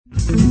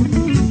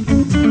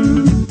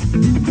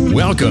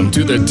Welcome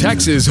to the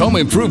Texas Home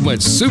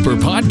Improvement Super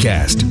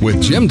Podcast with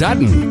Jim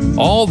Dutton.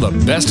 All the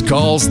best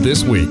calls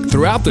this week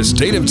throughout the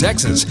state of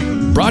Texas.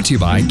 Brought to you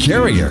by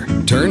Carrier.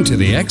 Turn to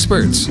the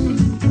experts.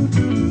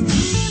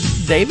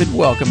 David,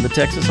 welcome to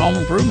Texas Home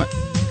Improvement.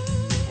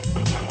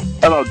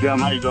 Hello, Jim.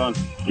 How you doing?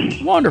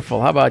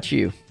 Wonderful. How about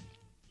you?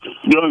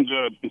 Doing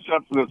good,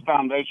 except for this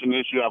foundation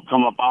issue I've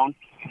come up on.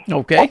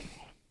 Okay.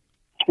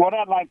 What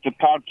I'd like to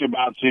talk to you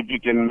about, see if you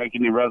can make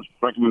any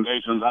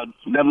recommendations. I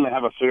definitely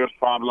have a serious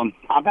problem.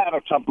 I've had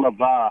a couple of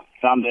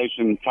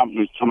foundation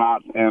companies come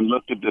out and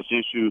looked at this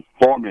issue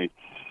for me.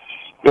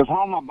 This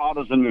home I bought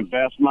as an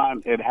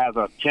investment. It has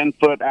a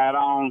 10-foot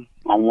add-on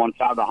one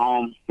side of the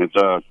home. It's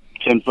a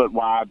 10-foot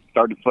wide,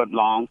 30-foot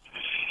long.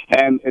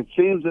 And it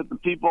seems that the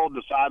people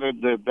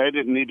decided that they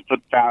didn't need to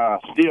put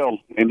steel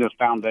in this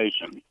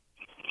foundation.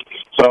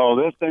 So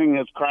this thing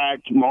has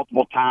cracked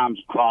multiple times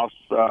across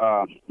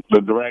the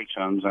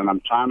directions, and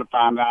I'm trying to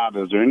find out,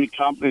 is there any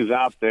companies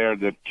out there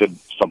that could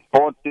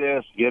support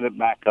this, get it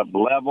back up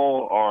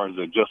level, or is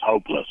it just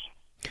hopeless?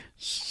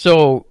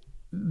 So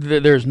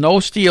there's no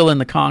steel in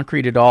the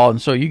concrete at all,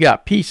 and so you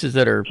got pieces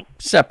that are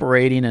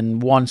separating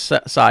and one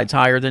side's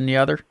higher than the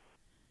other?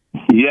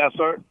 Yes,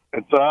 sir.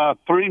 It's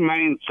three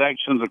main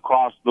sections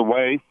across the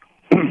way,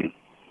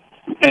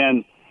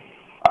 and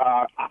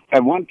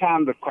at one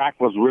time the crack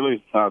was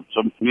really, to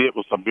me it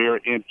was severe,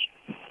 inch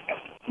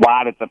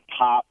wide at the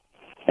top,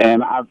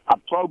 and I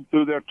probed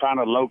through there trying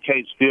to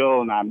locate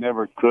steel, and I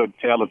never could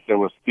tell if there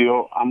was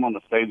steel. I'm going to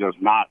say there's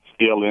not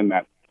steel in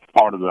that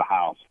part of the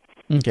house.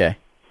 Okay.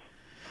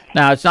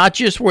 Now, it's not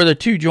just where the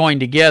two join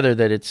together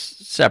that it's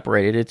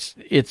separated.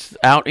 It's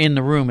out in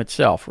the room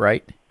itself,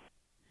 right?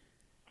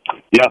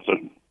 Yes, sir.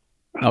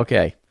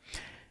 Okay.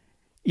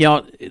 You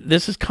know,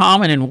 this is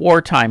common in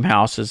wartime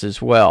houses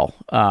as well.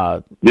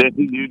 You hit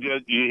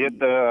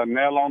the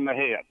nail on the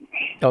head.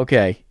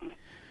 Okay.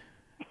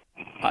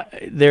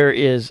 There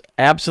is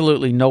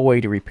absolutely no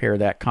way to repair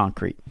that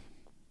concrete.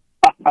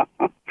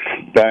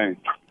 Dang.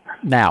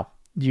 Now,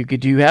 you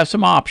do have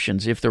some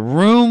options. If the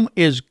room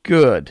is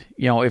good,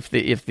 you know, if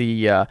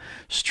the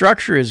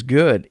structure is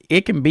good,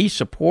 it can be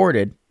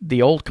supported.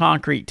 The old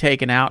concrete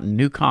taken out and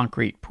new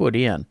concrete put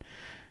in.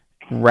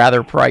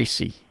 Rather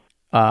pricey.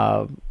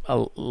 But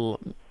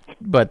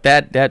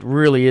that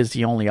really is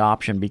the only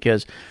option,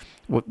 because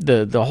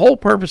the whole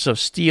purpose of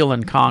steel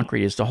and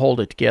concrete is to hold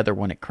it together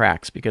when it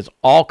cracks, because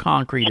all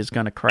concrete is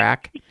going to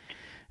crack.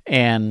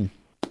 And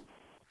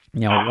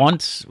you know,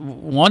 once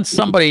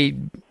somebody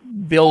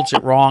builds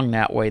it wrong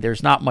that way,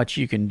 there's not much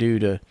you can do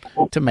to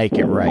make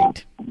it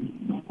right.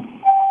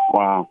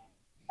 Wow.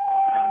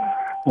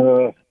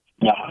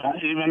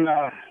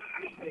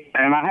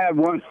 And I had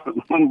one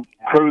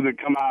crew that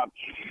come out,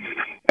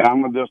 and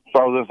I'm going to just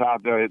throw this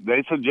out there.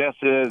 They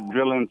suggested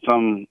drilling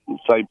some,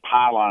 say,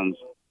 pylons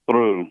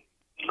through.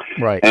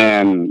 Right.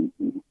 And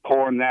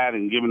pouring that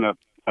and giving a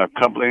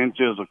couple of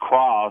inches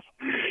across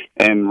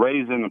and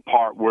raising the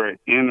part where it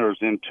enters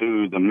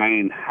into the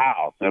main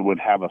house. It would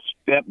have a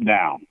step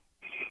down.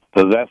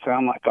 Does that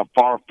sound like a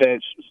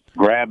far-fetched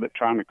grab at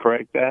trying to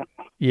correct that?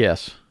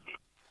 Yes.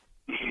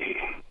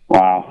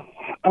 Wow.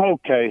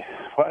 Okay.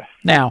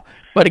 Now,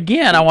 but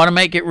again, I want to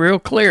make it real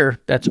clear,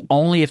 that's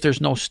only if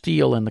there's no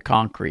steel in the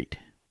concrete.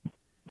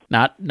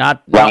 Not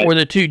where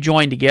the two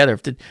join together.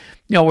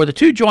 Where the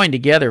two join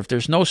together, if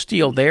there's no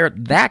steel there,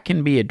 that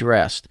can be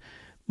addressed.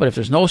 But if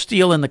there's no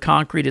steel in the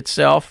concrete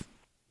itself,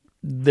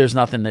 there's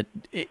nothing that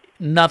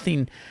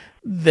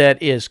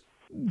is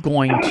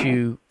going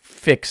to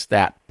fix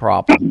that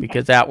problem,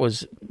 because that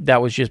was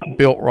just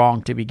built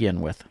wrong to begin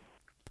with.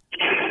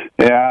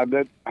 Yeah,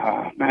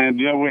 man,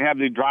 we have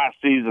these dry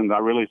seasons. I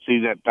really see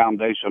that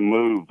foundation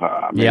move.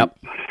 Yep.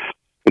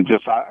 It's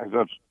just it's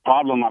a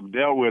problem I've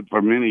dealt with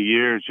for many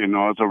years,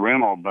 as a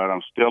rental, but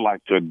I'm still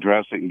like to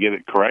address it and get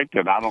it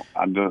corrected. I don't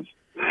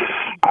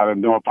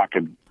know if I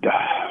could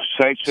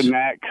section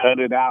that, cut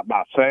it out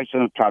by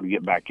sections, try to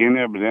get back in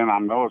there, but then I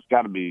know it's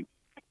got to be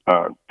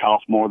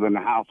cost more than the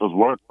house is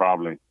worth,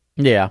 probably.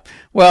 Yeah.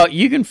 Well,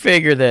 you can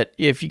figure that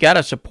if you got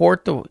to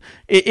support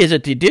is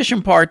it the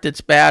addition part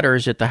that's bad, or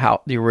is it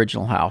the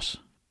original house?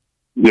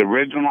 The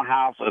original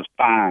house is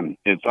fine.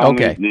 It's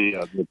only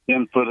the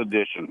 10-foot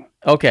addition.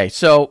 Okay,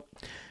 so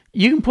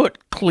you can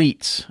put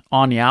cleats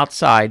on the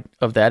outside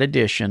of that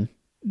addition,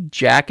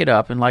 jack it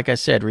up, and like I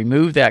said,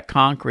 remove that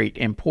concrete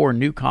and pour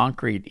new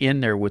concrete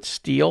in there with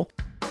steel.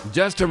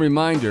 Just a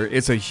reminder,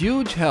 it's a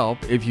huge help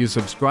if you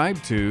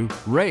subscribe to,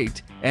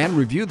 rate, and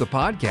review the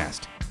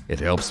podcast. It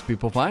helps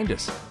people find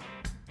us.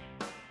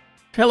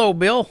 Hello,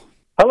 Bill.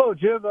 Hello,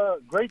 Jim.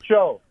 Great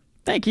show.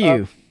 Thank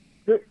you.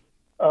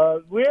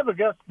 We have a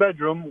guest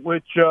bedroom,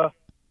 a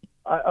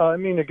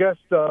guest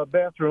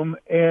bathroom,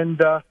 and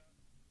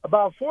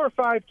about 4 or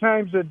 5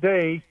 times a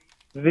day,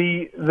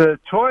 the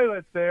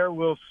toilet there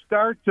will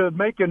start to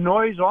make a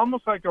noise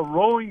almost like a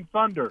rolling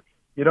thunder.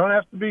 You don't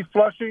have to be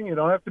flushing. You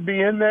don't have to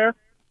be in there.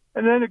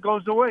 And then it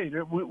goes away.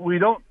 We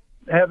don't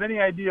have any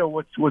idea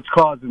what's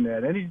causing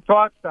that. Any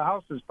thoughts? The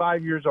house is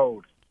 5 years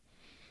old.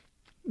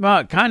 Well,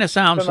 it kind of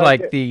sounds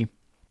like the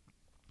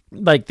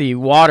like the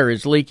water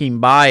is leaking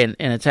by and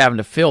it's having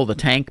to fill the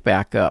tank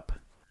back up.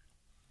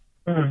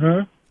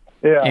 Mm-hmm.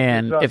 Yeah.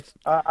 And if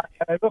I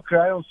look,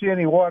 I don't see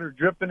any water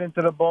dripping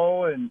into the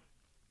bowl, and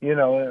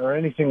or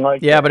anything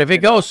like that. Yeah, but if it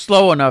goes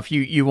slow enough,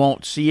 you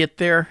won't see it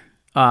there.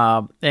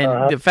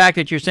 The fact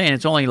that you're saying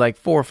it's only like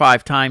 4 or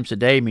 5 times a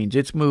day means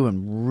it's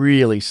moving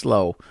really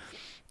slow.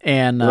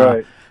 And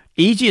right.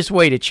 Easiest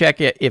way to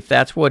check it, if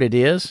that's what it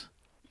is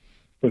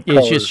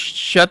Colors. just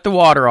shut the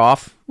water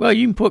off. Well,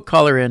 you can put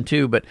color in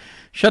too, but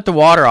shut the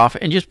water off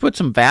and just put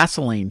some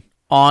Vaseline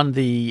on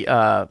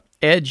the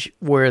edge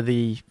where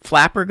the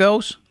flapper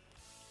goes,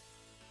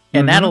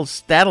 and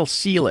that'll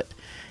seal it.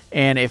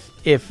 And if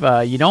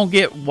you don't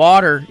get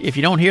water, if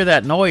you don't hear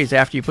that noise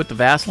after you put the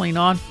Vaseline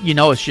on,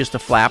 it's just a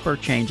flapper.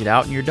 Change it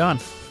out, and you're done.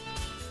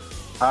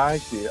 I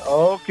see.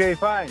 Okay,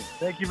 fine.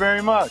 Thank you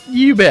very much.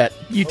 You bet.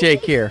 You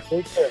take care.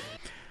 Take care.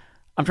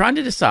 I'm trying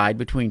to decide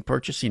between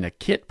purchasing a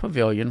kit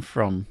pavilion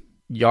from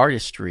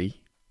Yardistry,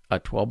 a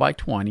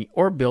 12x20,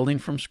 or building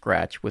from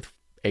scratch with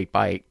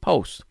 8x8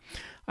 posts.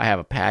 I have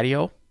a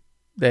patio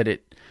that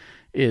it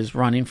is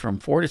running from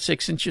 4 to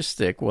 6 inches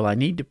thick. Will I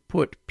need to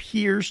put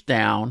piers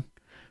down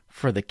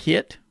for the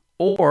kit,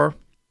 or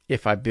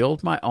if I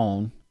build my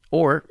own,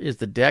 or is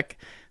the deck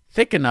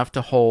thick enough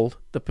to hold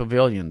the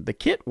pavilion? The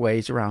kit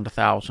weighs around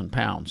 1,000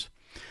 pounds.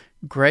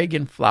 Greg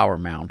in Flower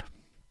Mound.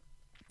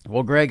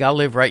 Well, Greg, I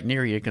live right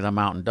near you because I'm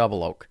out in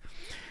Double Oak.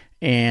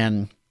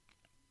 And,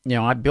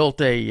 I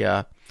built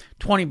a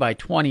 20 by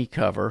 20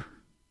 cover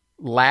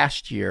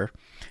last year,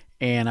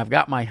 and I've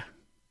got my,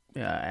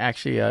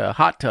 actually a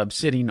hot tub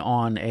sitting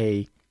on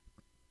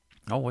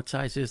what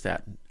size is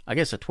that? I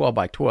guess a 12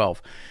 by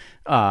 12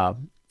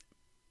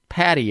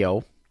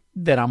 patio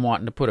that I'm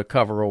wanting to put a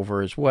cover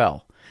over as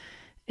well.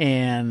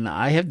 And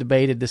I have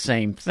debated the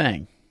same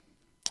thing.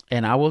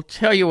 And I will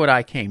tell you what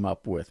I came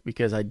up with,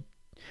 because I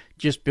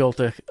just built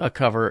a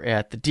cover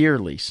at the deer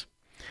lease.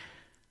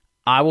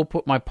 I will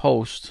put my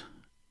post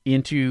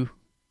into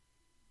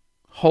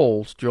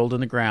holes drilled in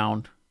the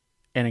ground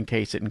and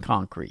encase it in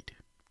concrete.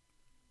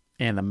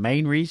 And the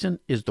main reason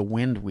is the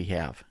wind we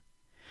have.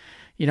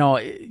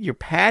 Your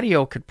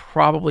patio could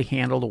probably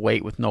handle the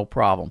weight with no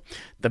problem.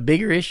 The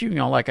bigger issue,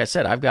 like I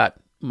said, I've got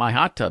my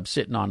hot tub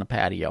sitting on the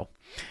patio,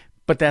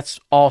 but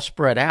that's all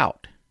spread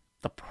out.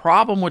 The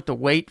problem with the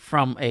weight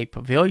from a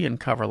pavilion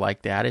cover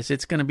like that is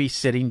it's going to be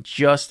sitting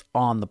just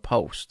on the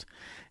post.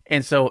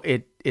 And so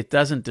it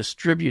doesn't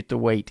distribute the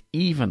weight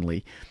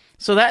evenly.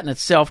 So that in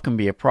itself can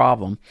be a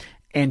problem.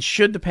 And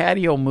should the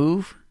patio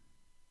move,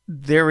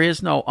 there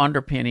is no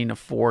underpinning a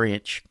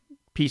 4-inch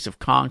piece of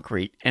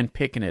concrete and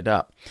picking it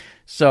up.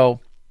 So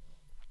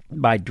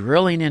by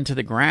drilling into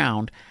the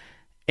ground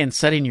and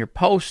setting your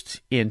post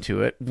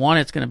into it, one,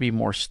 it's going to be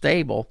more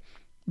stable.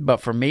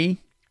 But for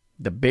me,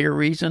 the bigger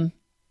reason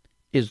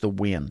is the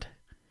wind.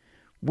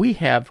 We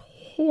have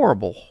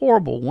horrible,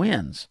 horrible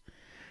winds.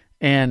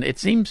 And it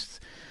seems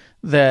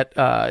that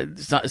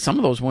some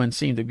of those winds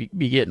seem to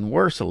be getting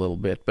worse a little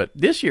bit. But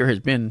this year has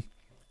been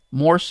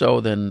more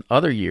so than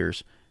other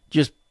years,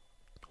 just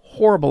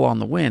horrible on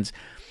the winds.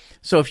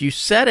 So if you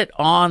set it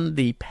on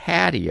the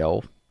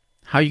patio,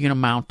 how are you going to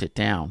mount it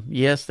down?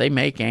 Yes, they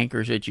make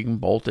anchors that you can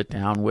bolt it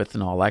down with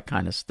and all that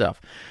kind of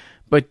stuff.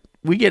 But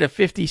we get a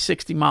 50,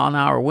 60 mile an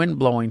hour wind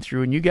blowing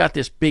through, and you got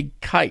this big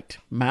kite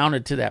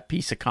mounted to that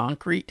piece of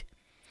concrete.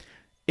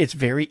 It's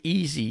very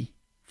easy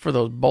for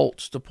those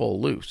bolts to pull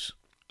loose.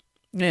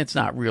 It's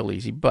not real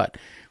easy, but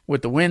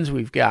with the winds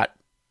we've got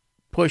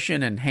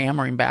pushing and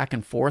hammering back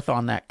and forth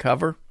on that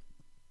cover,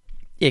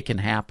 it can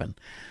happen.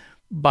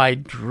 By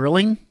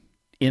drilling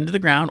into the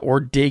ground or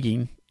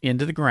digging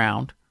into the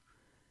ground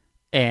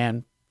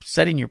and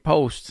setting your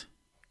posts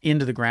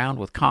into the ground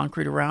with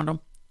concrete around them,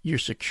 you're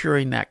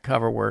securing that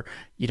cover where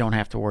you don't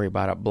have to worry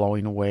about it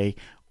blowing away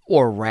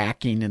or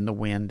racking in the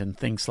wind and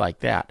things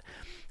like that.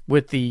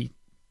 With the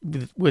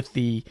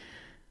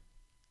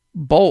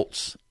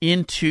bolts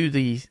into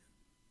the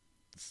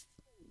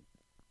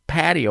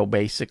patio,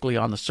 basically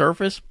on the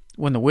surface,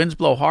 when the winds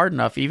blow hard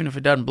enough, even if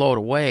it doesn't blow it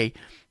away,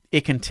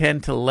 it can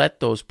tend to let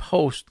those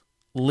posts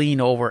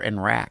lean over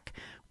and rack,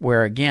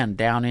 where again,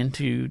 down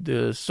into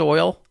the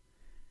soil,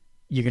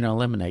 you're going to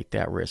eliminate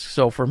that risk.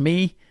 So for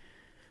me,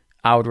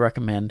 I would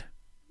recommend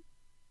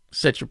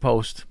set your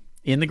post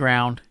in the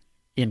ground,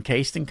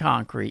 encased in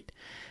concrete,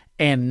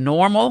 and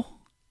normal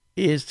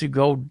is to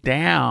go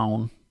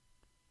down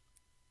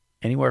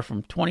anywhere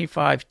from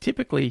 25,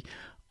 typically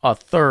a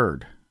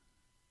third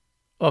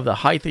of the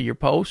height of your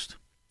post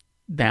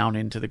down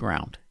into the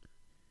ground.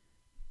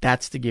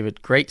 That's to give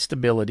it great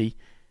stability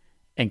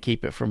and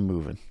keep it from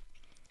moving.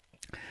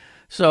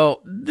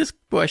 So this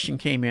question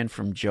came in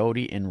from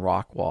Jody in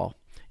Rockwall.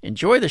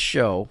 Enjoy the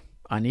show.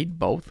 I need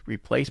both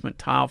replacement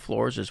tile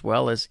floors as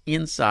well as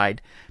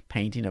inside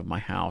painting of my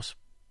house.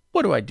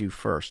 What do I do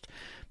first?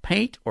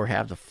 Paint or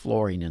have the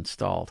flooring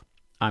installed?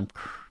 I'm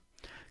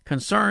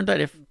concerned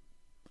that if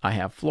I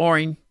have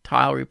flooring,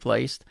 tile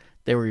replaced,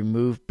 they will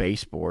remove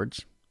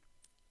baseboards.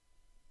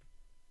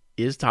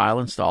 Is tile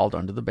installed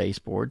under the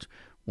baseboards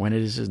when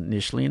it is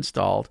initially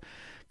installed?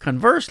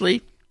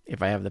 Conversely,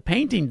 if I have the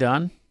painting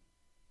done,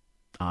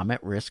 I'm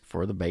at risk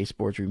for the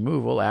baseboard's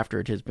removal after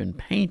it has been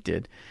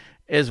painted,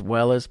 as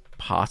well as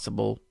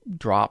possible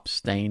drop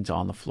stains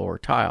on the floor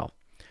tile.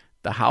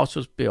 The house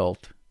was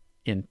built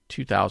in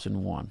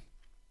 2001.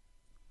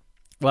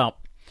 Well,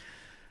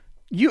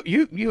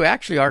 you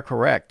actually are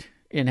correct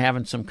in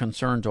having some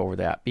concerns over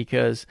that,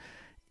 because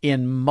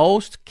in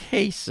most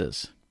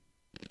cases,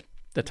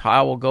 the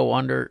tile will go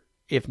under,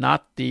 if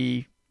not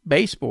the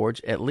baseboards,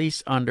 at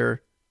least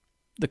under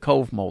the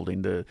cove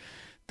molding, the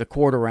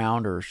quarter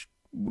round, or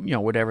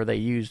whatever they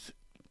use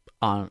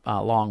on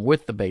along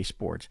with the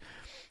baseboards.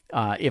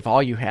 If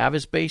all you have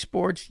is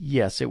baseboards,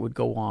 yes, it would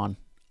go on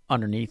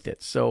underneath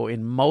it. So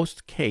in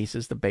most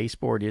cases, the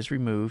baseboard is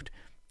removed,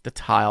 the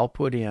tile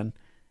put in,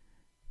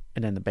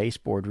 and then the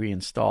baseboard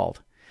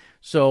reinstalled.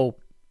 So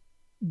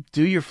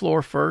do your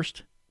floor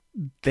first,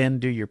 then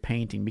do your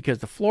painting, because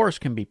the floors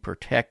can be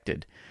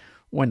protected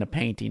when the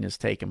painting is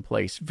taking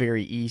place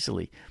very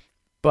easily.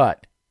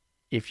 But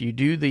if you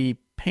do the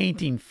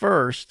painting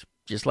first,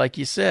 just like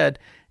you said,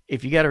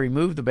 if you got to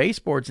remove the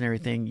baseboards and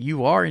everything,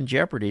 you are in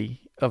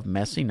jeopardy of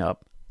messing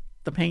up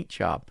the paint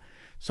job.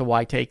 So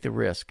why take the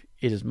risk?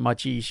 It is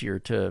much easier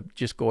to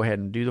just go ahead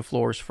and do the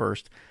floors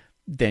first,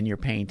 then your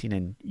painting,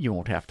 and you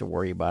won't have to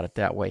worry about it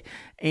that way.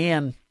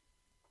 And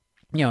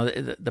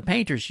the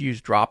painters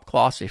use drop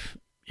cloths if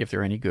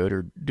they're any good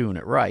or doing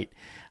it right.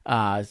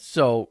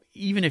 So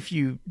even if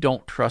you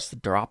don't trust the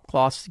drop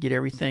cloths to get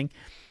everything,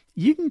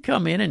 you can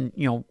come in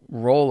and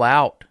roll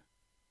out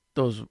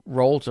those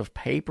rolls of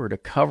paper to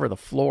cover the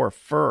floor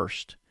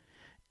first,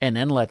 and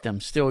then let them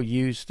still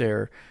use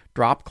their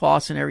drop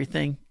cloths and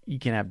everything. You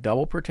can have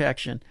double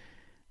protection,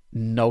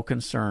 no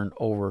concern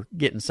over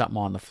getting something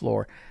on the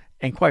floor.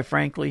 And quite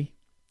frankly,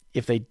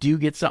 if they do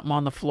get something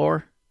on the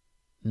floor,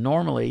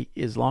 normally,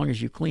 as long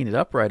as you clean it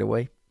up right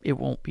away, it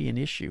won't be an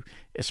issue,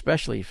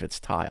 especially if it's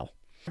tile.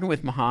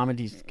 With Muhammad,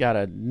 he's got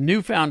a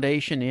new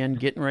foundation in,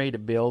 getting ready to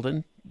build.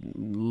 And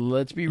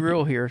let's be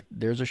real here,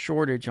 there's a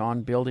shortage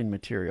on building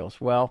materials.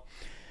 Well,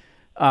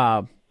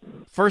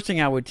 first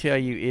thing I would tell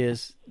you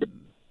is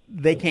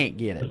they can't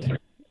get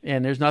it.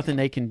 And there's nothing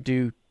they can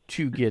do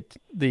to get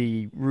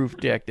the roof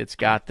deck that's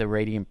got the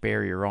radiant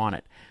barrier on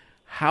it.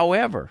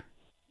 However,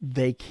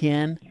 they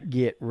can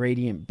get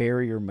radiant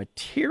barrier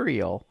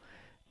material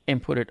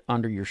and put it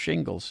under your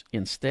shingles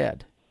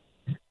instead.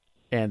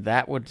 And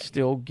that would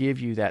still give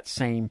you that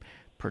same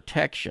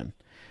protection.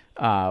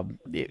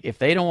 If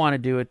they don't want to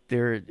do it,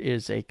 there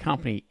is a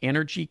company,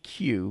 Energy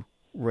Q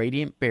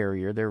Radiant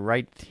Barrier. They're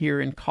right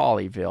here in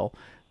Colleyville.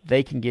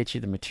 They can get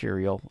you the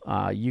material.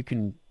 You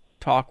can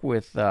talk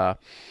with them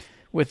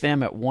at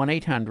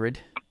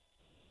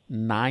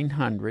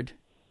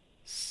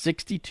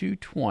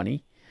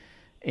 1-800-900-6220.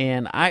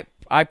 And I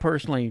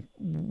personally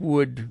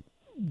would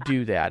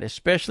do that,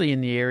 especially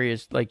in the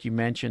areas like you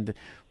mentioned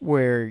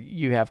where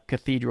you have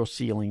cathedral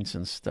ceilings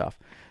and stuff.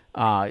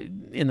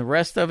 In the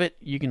rest of it,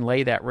 you can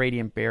lay that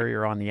radiant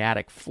barrier on the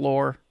attic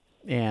floor,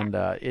 and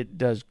it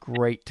does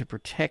great to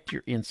protect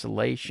your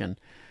insulation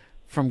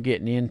from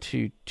getting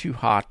into too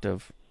hot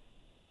of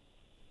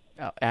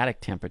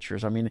attic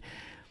temperatures. I mean,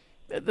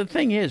 the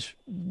thing is,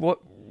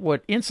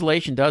 what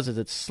insulation does is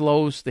it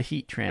slows the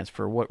heat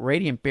transfer. What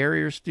radiant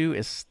barriers do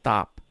is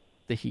stop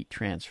the heat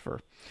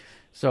transfer.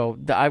 So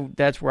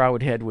that's where I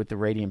would head with the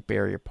radiant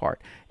barrier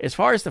part. As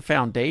far as the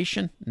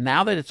foundation,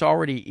 now that it's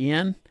already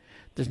in,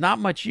 there's not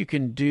much you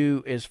can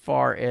do as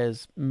far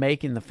as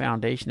making the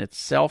foundation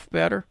itself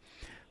better,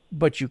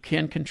 but you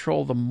can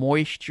control the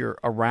moisture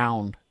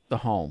around the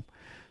home.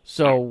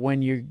 So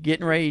when you're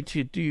getting ready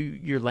to do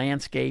your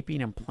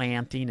landscaping and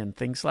planting and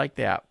things like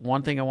that,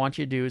 one thing I want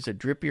you to do is a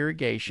drip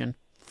irrigation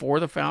for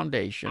the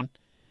foundation.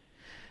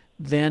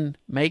 Then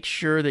make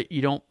sure that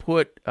you don't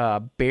put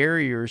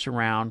barriers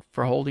around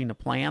for holding the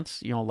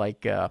plants,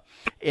 like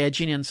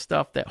edging and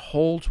stuff that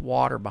holds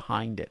water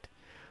behind it.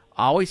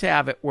 Always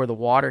have it where the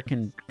water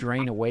can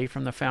drain away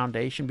from the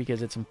foundation,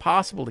 because it's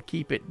impossible to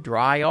keep it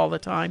dry all the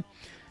time,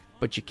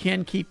 but you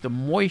can keep the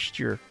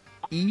moisture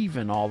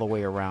even all the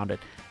way around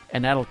it,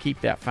 and that'll keep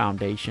that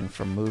foundation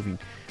from moving.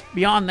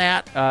 Beyond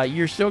that,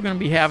 you're still going to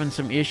be having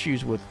some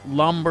issues with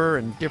lumber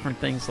and different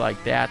things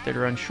like that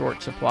are in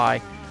short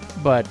supply,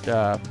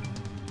 but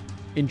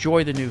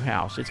enjoy the new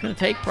house. It's going to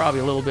take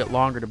probably a little bit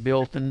longer to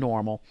build than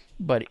normal,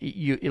 but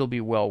it'll be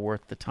well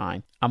worth the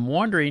time. I'm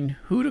wondering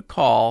who to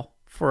call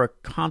for a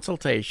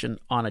consultation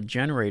on a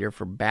generator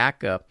for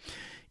backup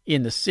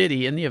in the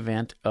city in the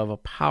event of a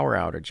power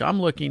outage.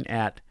 I'm looking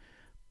at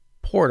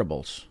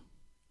portables.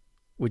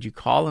 Would you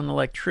call an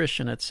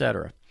electrician,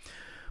 etc.?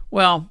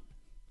 Well,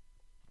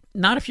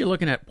 not if you're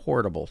looking at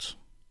portables.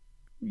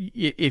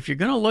 If you're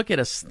going to look at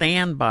a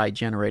standby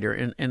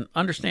generator, and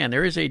understand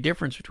there is a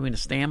difference between a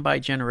standby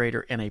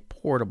generator and a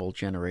portable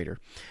generator.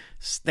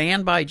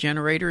 Standby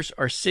generators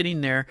are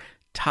sitting there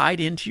tied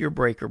into your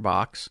breaker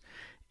box,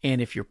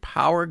 and if your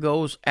power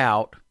goes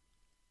out,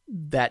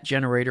 that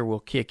generator will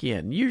kick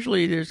in.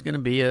 Usually there's going to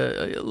be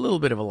a little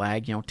bit of a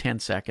lag, 10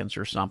 seconds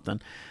or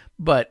something,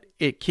 but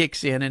it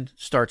kicks in and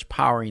starts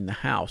powering the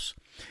house.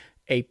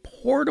 A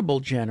portable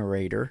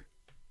generator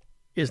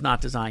is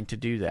not designed to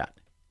do that.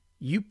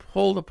 You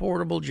pull the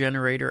portable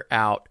generator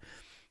out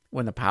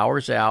when the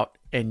power's out,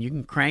 and you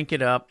can crank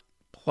it up,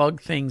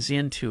 plug things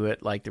into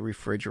it like the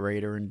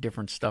refrigerator and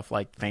different stuff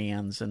like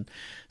fans and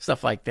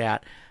stuff like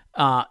that,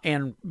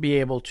 and be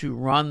able to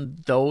run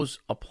those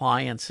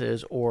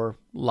appliances or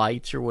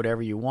lights or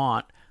whatever you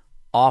want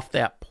off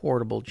that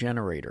portable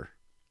generator.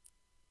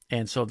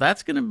 And so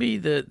that's going to be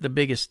the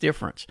biggest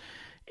difference.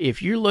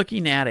 If you're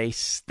looking at a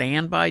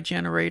standby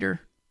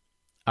generator,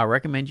 I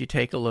recommend you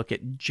take a look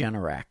at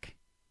Generac.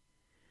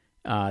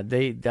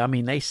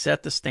 They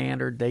set the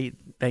standard.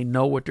 They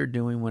know what they're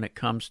doing when it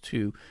comes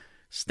to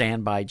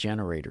standby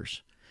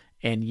generators.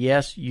 And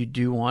yes, you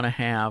do want to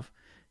have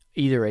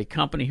either a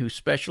company who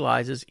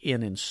specializes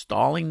in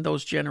installing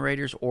those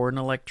generators or an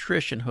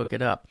electrician hook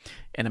it up.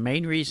 And the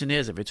main reason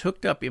is if it's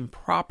hooked up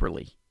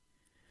improperly,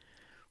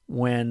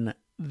 when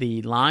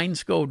the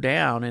lines go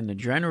down and the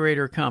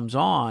generator comes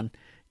on,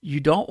 you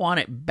don't want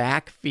it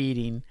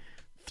backfeeding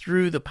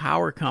through the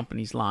power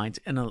company's lines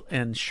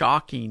and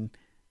shocking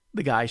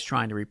the guys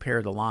trying to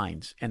repair the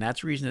lines. And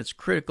that's the reason it's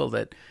critical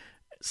that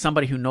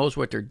somebody who knows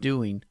what they're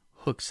doing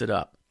hooks it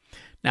up.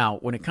 Now,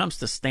 when it comes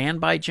to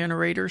standby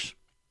generators,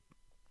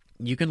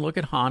 you can look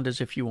at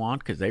Hondas if you want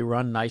because they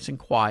run nice and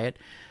quiet.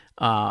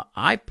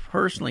 I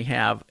personally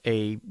have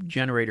a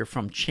generator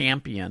from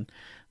Champion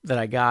that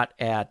I got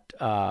at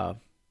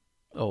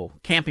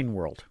Camping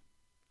World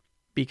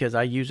because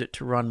I use it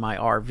to run my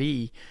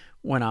RV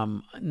when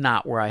I'm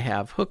not where I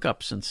have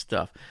hookups and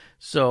stuff.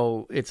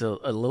 So it's a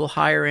little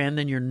higher end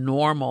than your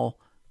normal,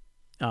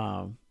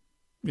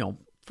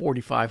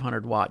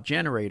 4,500 watt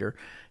generator.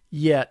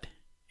 Yet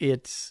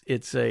it's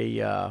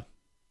a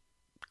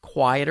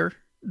quieter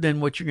than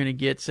what you're going to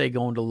get, say,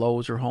 going to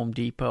Lowe's or Home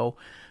Depot.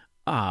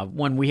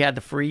 When we had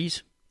the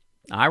freeze,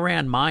 I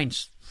ran mine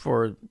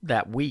for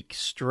that week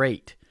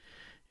straight,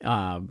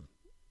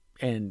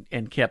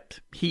 and kept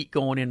heat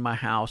going in my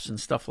house and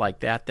stuff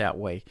like that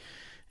way.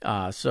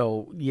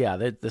 So yeah,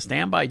 the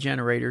standby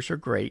generators are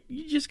great.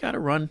 You just got to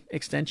run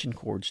extension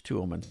cords to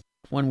them. And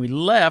when we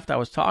left, I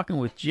was talking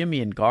with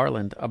Jimmy and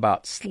Garland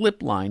about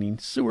slip lining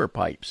sewer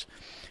pipes.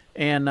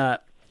 And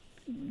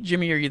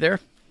Jimmy, are you there?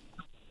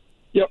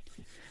 Yep.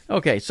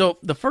 Okay, so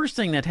the first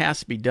thing that has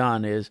to be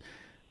done is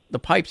the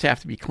pipes have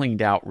to be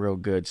cleaned out real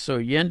good. So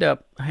you end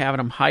up having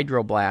them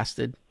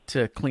hydroblasted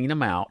to clean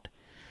them out.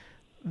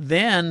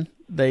 Then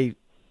they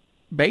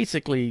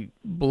basically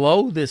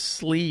blow this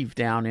sleeve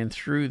down in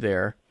through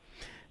there,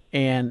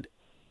 and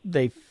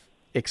they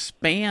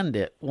expand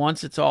it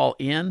once it's all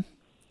in,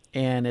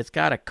 and it's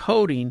got a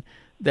coating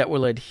that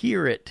will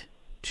adhere it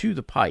to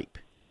the pipe.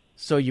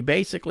 So you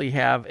basically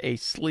have a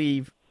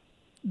sleeve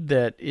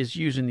that is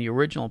using the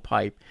original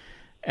pipe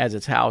as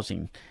its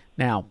housing.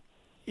 Now,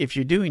 if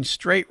you're doing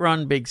straight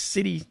run big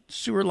city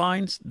sewer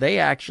lines, they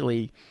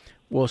actually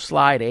will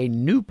slide a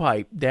new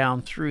pipe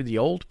down through the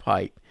old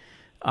pipe,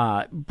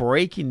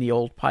 breaking the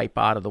old pipe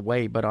out of the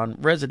way. But on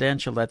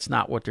residential, that's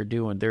not what they're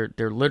doing.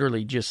 They're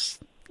literally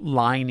just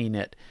lining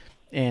it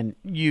and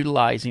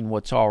utilizing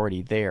what's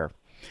already there.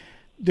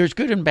 There's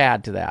good and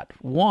bad to that.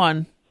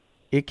 One,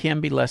 it can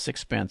be less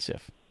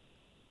expensive,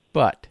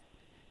 but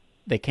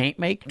they can't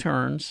make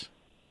turns.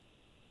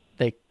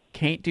 They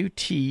can't do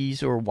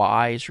T's or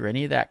Y's or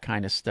any of that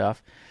kind of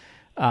stuff.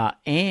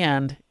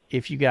 And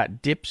if you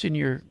got dips in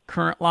your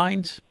current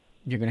lines,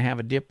 you're going to have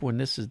a dip when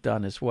this is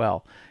done as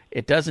well.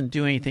 It doesn't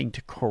do anything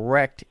to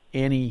correct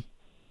any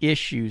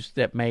issues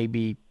that may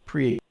be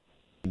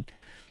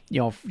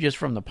just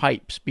from the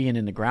pipes being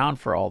in the ground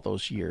for all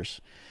those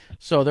years.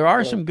 So there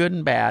are some good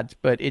and bads,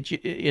 but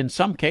in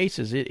some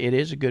cases, it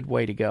is a good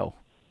way to go.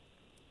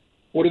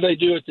 What do they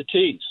do at the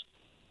T's?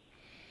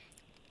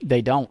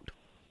 They don't.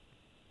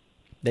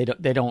 They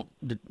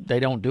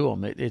don't do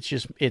them.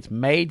 It's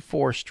made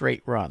for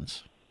straight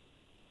runs.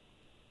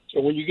 So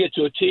when you get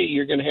to a T,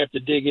 you're going to have to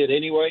dig it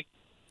anyway?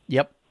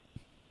 Yep.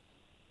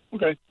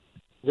 Okay.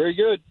 Very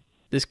good.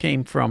 This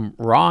came from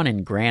Ron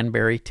in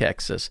Granbury,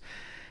 Texas.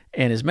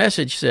 And his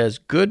message says,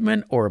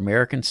 Goodman or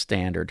American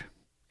Standard.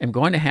 I'm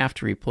going to have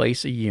to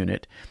replace a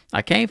unit.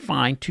 I can't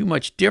find too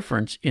much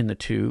difference in the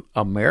two.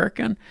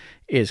 American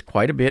is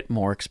quite a bit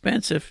more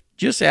expensive.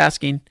 Just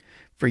asking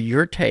for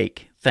your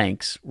take.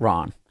 Thanks,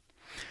 Ron.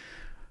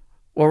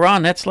 Well,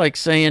 Ron, that's like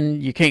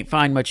saying you can't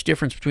find much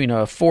difference between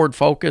a Ford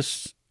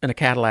Focus and a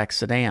Cadillac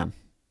sedan.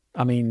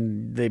 I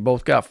mean, they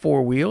both got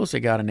four wheels. They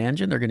got an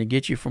engine. They're going to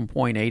get you from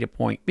point A to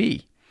point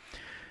B.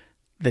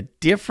 The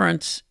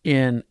difference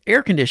in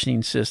air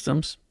conditioning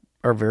systems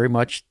are very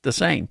much the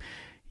same.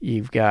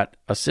 You've got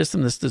a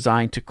system that's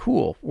designed to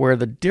cool. Where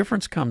the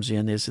difference comes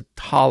in is the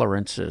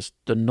tolerances,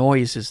 the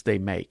noises they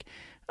make,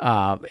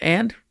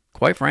 and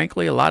quite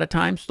frankly, a lot of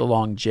times the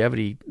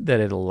longevity that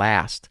it'll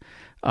last.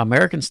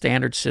 American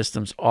Standard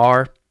systems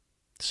are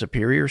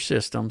superior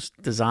systems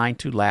designed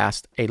to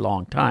last a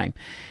long time.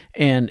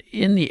 And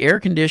in the air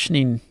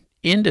conditioning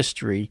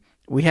industry,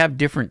 we have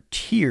different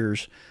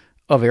tiers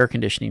of air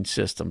conditioning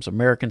systems.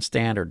 American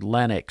Standard,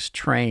 Lennox,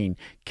 Trane,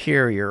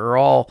 Carrier are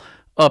all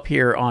up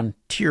here on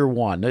Tier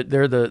 1.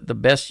 They're the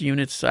best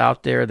units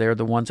out there. They're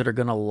the ones that are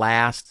going to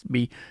last,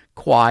 be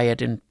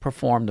quiet, and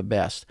perform the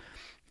best.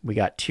 We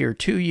got Tier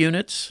 2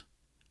 units,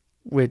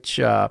 which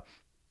are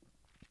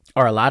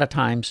a lot of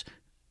times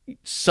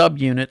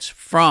subunits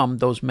from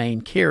those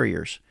main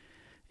carriers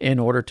in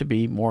order to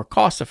be more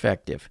cost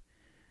effective.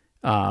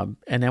 And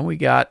then we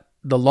got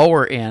the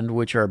lower end,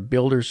 which are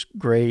builder's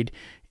grade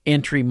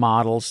entry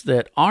models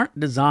that aren't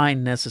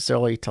designed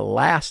necessarily to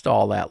last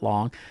all that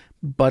long,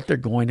 but they're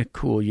going to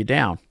cool you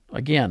down.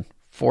 Again,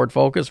 Ford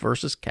Focus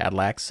versus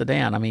Cadillac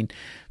sedan. I mean,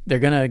 they're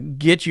going to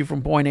get you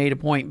from point A to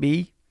point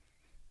B,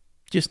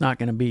 just not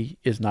going to be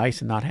as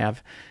nice and not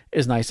have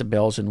as nice of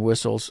bells and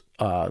whistles.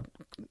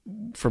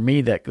 For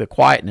me, that the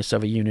quietness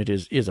of a unit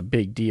is a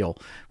big deal.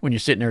 When you're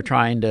sitting there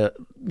trying to,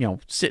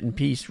 sit in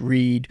peace,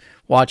 read,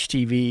 watch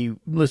TV,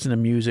 listen to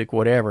music,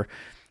 whatever,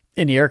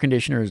 and the air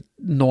conditioner's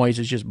noise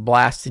is just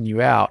blasting you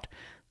out,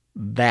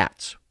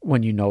 that's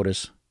when you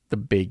notice the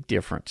big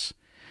difference.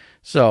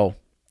 So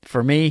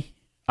for me,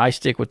 I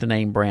stick with the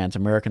name brands: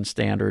 American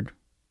Standard,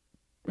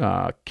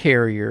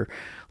 Carrier,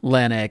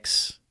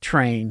 Lennox,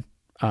 Trane.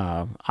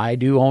 I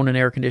do own an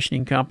air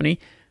conditioning company.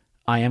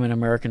 I am an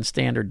American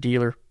Standard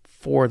dealer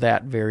for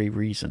that very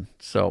reason.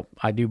 So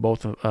I do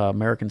both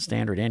American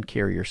Standard and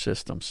Carrier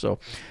systems. So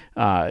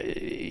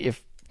and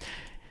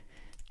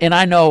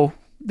I know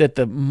that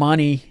the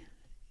money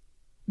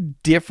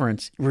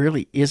difference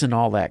really isn't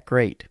all that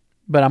great,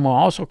 but I'm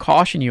also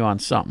caution you on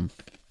something.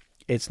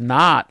 It's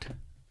not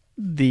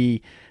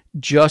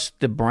just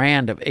the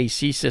brand of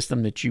AC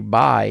system that you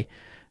buy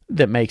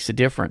that makes a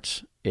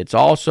difference. It's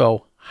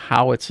also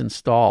how it's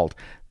installed.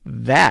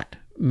 That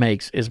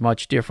makes as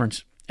much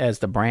difference as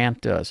the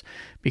brand does,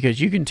 because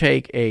you can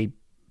take a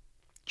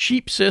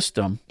cheap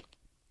system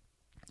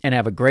and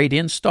have a great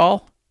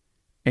install,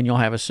 and you'll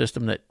have a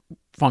system that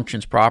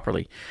functions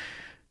properly.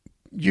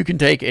 You can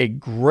take a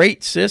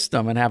great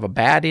system and have a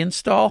bad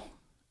install,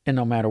 and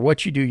no matter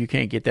what you do, you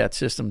can't get that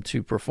system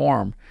to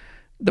perform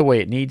the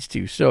way it needs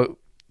to. So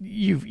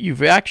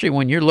you've actually,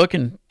 when you're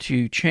looking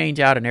to change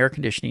out an air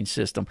conditioning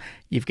system,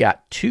 you've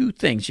got two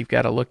things you've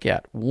got to look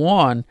at.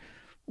 One,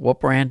 what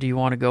brand do you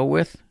want to go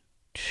with?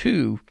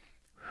 Two,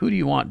 who do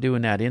you want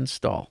doing that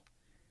install?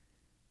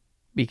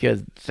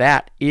 Because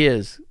that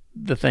is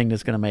the thing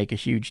that's going to make a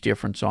huge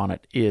difference on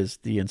it, is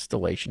the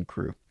installation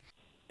crew.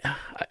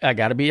 I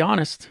got to be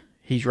honest.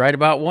 He's right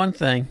about one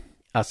thing.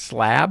 A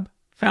slab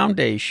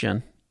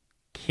foundation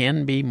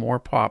can be more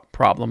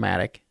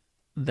problematic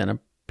than a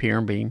pier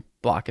and beam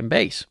block and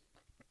base.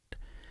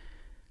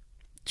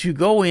 To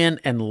go in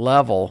and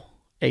level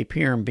a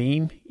pier and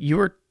beam,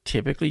 you're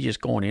typically just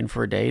going in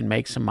for a day and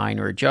make some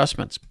minor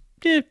adjustments.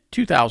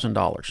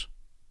 $2,000.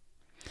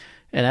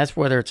 And that's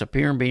whether it's a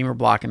pier and beam or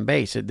block and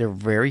base. They're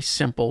very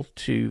simple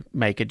to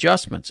make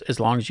adjustments. As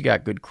long as you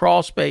got good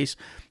crawl space,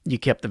 you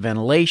kept the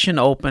ventilation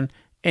open,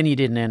 and you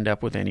didn't end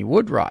up with any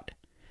wood rot.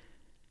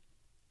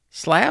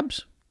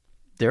 Slabs,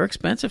 they're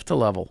expensive to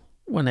level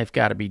when they've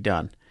got to be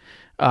done.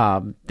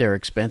 They're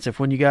expensive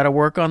when you got to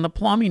work on the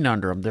plumbing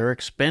under them. They're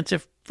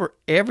expensive for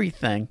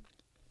everything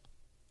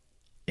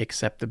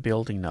except the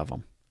building of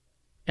them.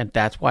 And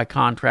that's why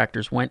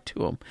contractors went to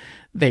them.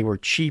 They were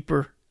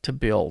cheaper to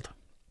build.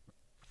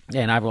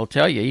 And I will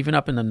tell you, even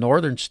up in the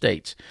northern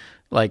states,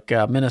 like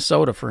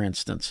Minnesota, for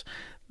instance,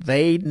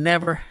 they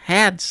never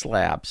had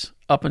slabs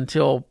up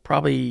until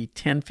probably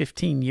 10,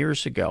 15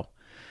 years ago.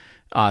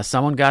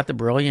 Someone got the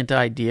brilliant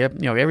idea,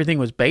 everything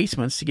was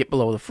basements to get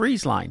below the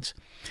freeze lines.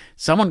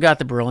 Someone got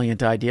the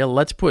brilliant idea,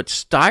 let's put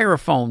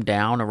styrofoam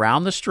down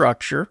around the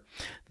structure.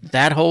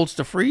 That holds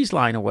the freeze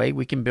line away.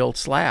 We can build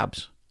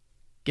slabs.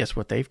 Guess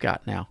what they've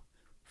got now?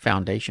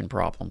 Foundation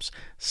problems.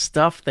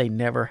 Stuff they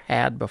never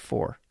had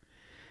before.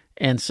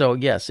 And so,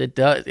 yes, it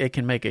does. It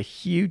can make a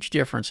huge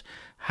difference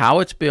how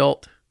it's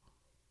built,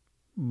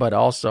 but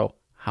also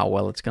how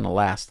well it's going to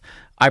last.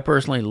 I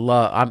personally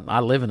love, I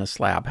live in a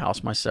slab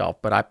house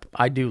myself, but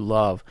I do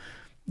love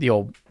the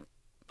old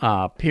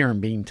pier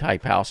and beam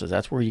type houses.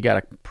 That's where you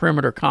got a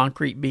perimeter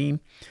concrete beam,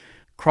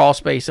 crawl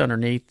space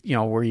underneath,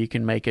 where you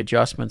can make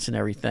adjustments and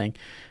everything.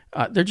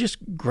 They're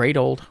just great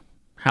old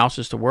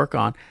houses to work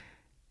on,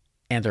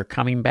 and they're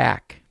coming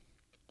back.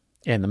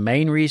 And the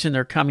main reason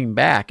they're coming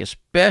back,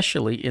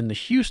 especially in the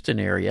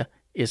Houston area,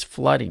 is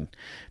flooding.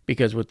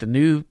 Because with the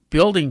new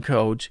building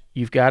codes,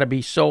 you've got to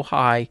be so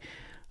high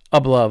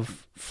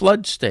above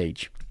flood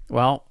stage.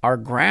 Well, our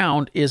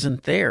ground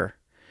isn't there.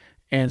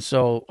 And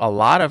so a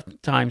lot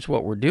of times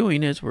what we're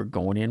doing is we're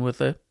going in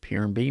with a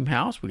pier and beam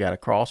house. We got a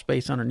crawl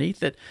space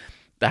underneath it.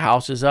 The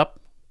house is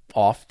up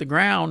off the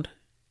ground,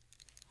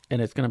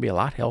 and it's going to be a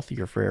lot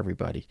healthier for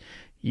everybody.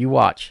 You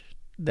watch.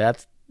 We're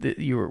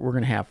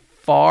going to have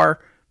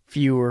far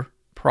fewer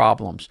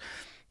problems.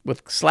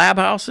 With slab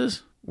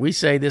houses, we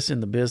say this in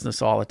the business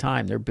all the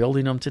time. They're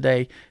building them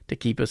today to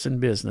keep us in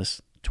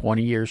business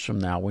 20 years from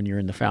now when you're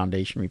in the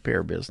foundation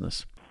repair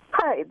business.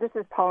 Hi, this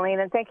is Pauline,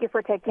 and thank you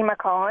for taking my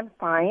call. I'm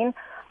fine.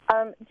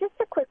 Just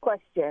a quick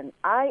question.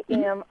 I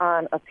am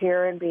on a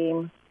pier and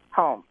beam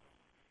home,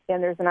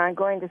 and there's an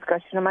ongoing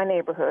discussion in my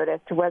neighborhood as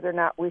to whether or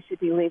not we should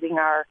be leaving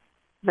our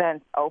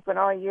vents open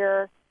all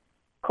year,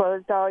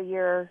 closed all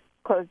year,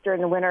 closed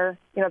during the winter.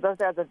 You know, those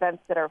are the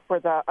vents that are for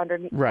the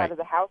underneath Right. side of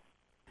the house.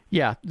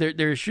 Yeah,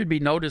 there should be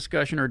no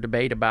discussion or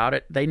debate about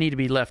it. They need to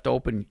be left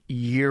open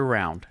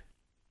year-round.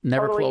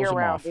 Never Totally close them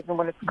year-round, off. even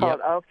when it's cold.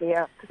 Yep. Okay,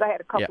 yeah, because I had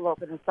a couple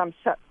open and some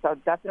shut, so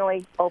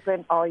definitely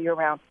open all year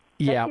round.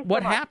 Yeah, Thank you so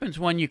what much. happens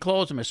when you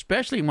close them,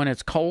 especially when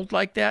it's cold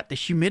like that, the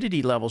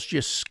humidity levels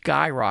just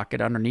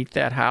skyrocket underneath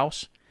that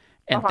house.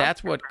 And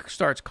that's what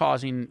starts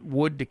causing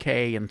wood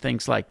decay and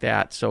things like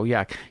that. So,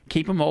 yeah,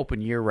 keep them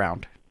open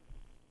year-round.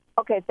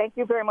 Okay, thank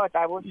you very much.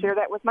 I will share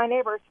that with my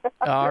neighbors.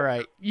 All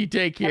right. You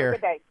take Have a care.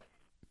 good day.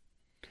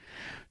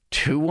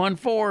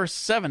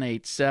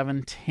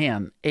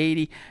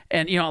 214-787-1080.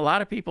 And, you know, a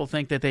lot of people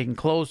think that they can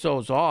close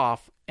those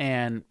off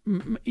and,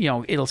 you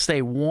know, it'll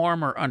stay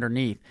warmer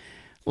underneath.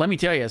 Let me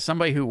tell you, as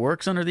somebody who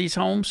works under these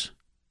homes,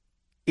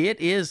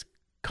 it is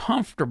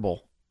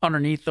comfortable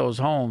underneath those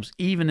homes,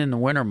 even in the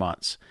winter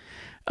months.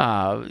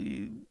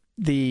 The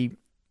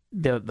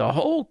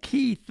whole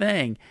key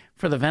thing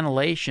for the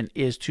ventilation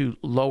is to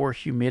lower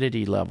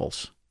humidity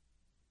levels,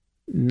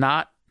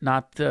 not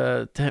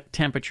the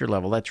temperature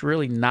level. That's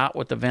really not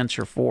what the vents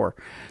are for.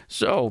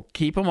 So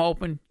keep them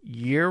open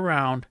year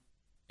round,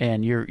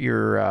 and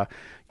your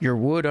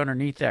wood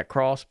underneath that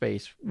crawl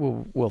space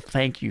will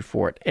thank you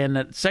for it. And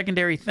the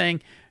secondary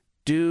thing,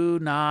 do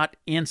not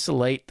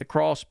insulate the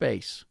crawl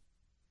space.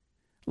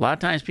 A lot of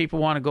times people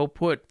want to go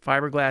put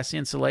fiberglass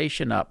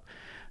insulation up.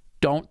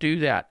 Don't do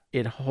that.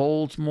 It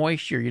holds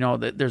moisture. You know,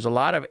 there's a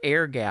lot of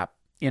air gap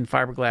in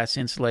fiberglass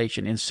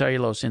insulation, in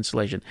cellulose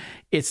insulation.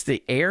 It's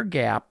the air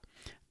gap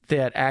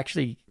that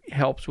actually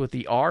helps with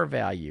the R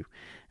value.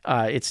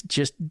 It's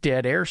just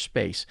dead air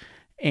space.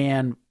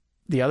 And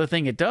the other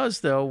thing it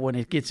does, though, when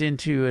it gets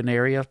into an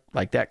area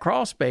like that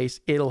crawl space,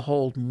 it'll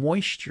hold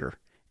moisture,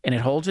 and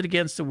it holds it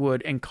against the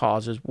wood and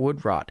causes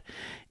wood rot.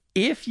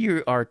 If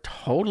you are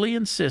totally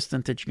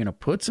insistent that you're going to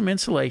put some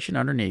insulation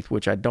underneath,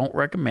 which I don't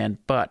recommend,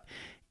 but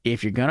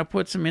if you're going to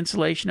put some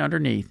insulation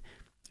underneath,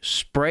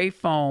 spray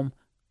foam,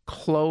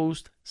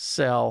 closed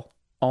cell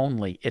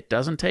only. It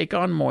doesn't take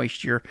on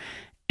moisture,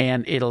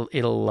 and it'll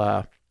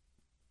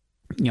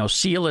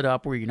seal it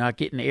up where you're not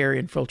getting air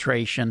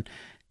infiltration,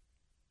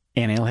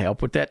 and it'll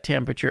help with that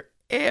temperature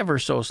ever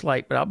so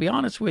slight. But I'll be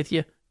honest with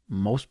you,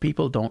 most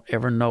people don't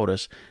ever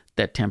notice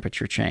that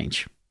temperature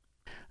change.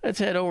 Let's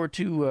head over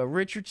to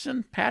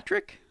Richardson.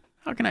 Patrick,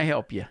 how can I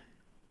help you?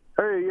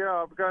 Hey,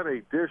 yeah, I've got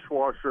a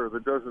dishwasher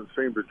that doesn't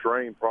seem to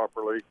drain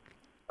properly.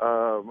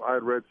 I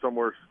had read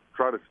somewhere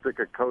try to stick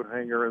a coat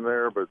hanger in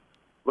there, but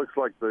looks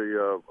like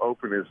the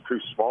opening is too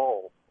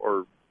small,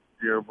 or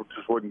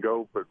just wouldn't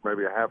go, but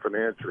maybe a half an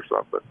inch or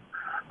something.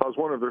 I was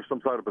wondering if there's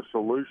some sort of a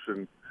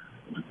solution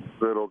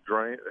that'll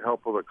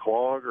help with a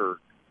clog, or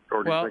do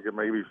you think it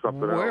may be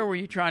something else? Where were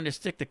you trying to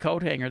stick the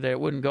coat hanger that it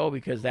wouldn't go?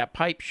 Because that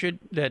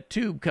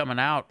tube coming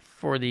out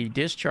for the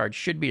discharge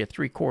should be a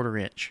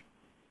 3/4 inch.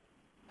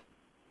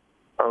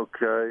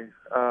 Okay.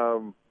 I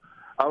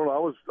don't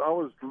know. I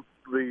was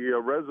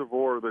the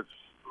reservoir that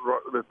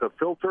the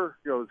filter,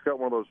 it's got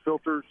one of those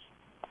filters.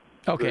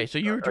 Okay, so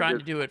you were trying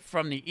to do it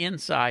from the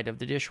inside of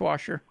the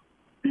dishwasher?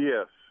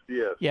 Yes.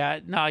 Yeah,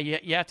 no,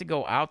 you have to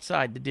go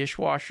outside the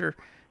dishwasher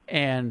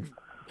and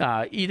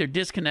either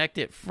disconnect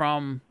it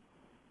from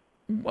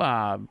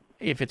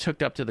if it's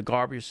hooked up to the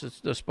garbage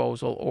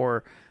disposal,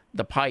 or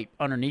the pipe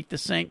underneath the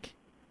sink.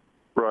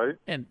 Right.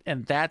 And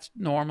that's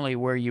normally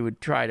where you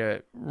would try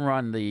to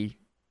run the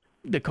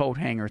coat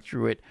hanger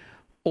through it,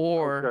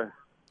 or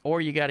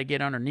you got to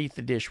get underneath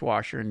the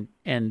dishwasher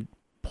and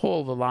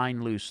pull the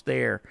line loose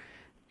there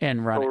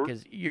and run it,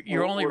 because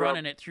you're only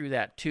running it through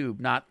that tube,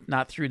 not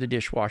through the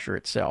dishwasher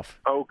itself.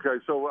 Okay,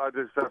 so I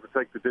just have to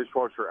take the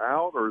dishwasher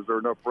out, or is there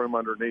enough room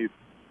underneath,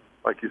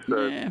 like you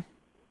said? Yeah.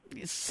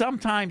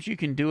 Sometimes you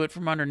can do it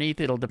from underneath.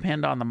 It'll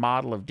depend on the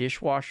model of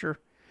dishwasher,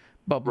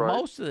 but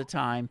most of the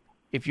time,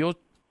 if you'll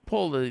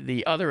pull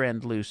the other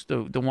end loose,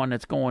 the one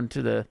that's going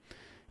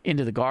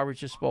into the garbage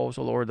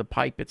disposal or the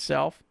pipe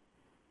itself,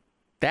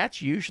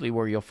 that's usually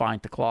where you'll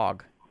find the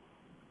clog.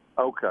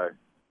 Okay.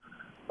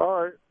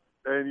 All right.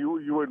 And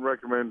you wouldn't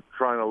recommend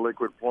trying a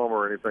liquid plumber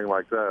or anything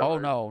like that? Oh,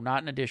 right? no,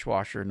 not in a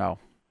dishwasher, no.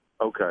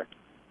 Okay.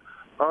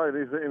 All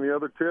right. Any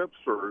other tips,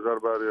 or is that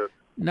about it?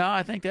 No,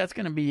 I think that's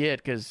going to be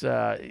it, because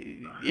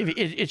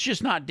it's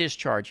just not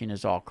discharging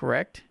is all,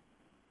 correct?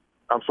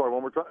 I'm sorry,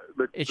 one more time?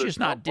 It's just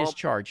not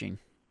discharging.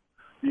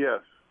 Yes.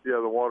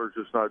 Yeah, the water's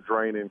just not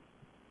draining.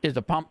 Is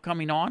the pump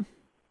coming on?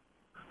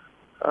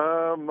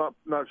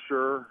 Not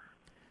sure.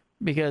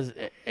 Because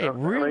it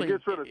really... it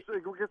gets rid of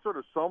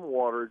some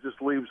water. It just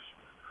leaves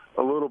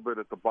a little bit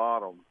at the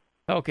bottom.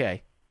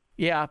 Okay.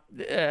 Yeah,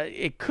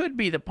 it could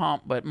be the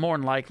pump, but more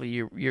than likely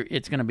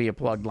it's going to be a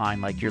plugged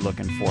line like you're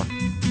looking for.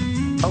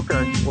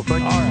 Okay. Well,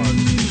 thank you. All right.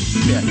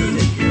 Yeah,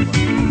 take care.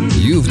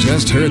 You've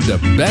just heard the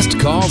best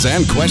calls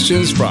and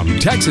questions from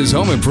Texas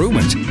Home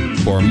Improvement.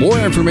 For more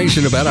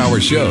information about our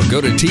show, go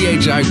to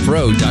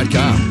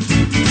thipro.com.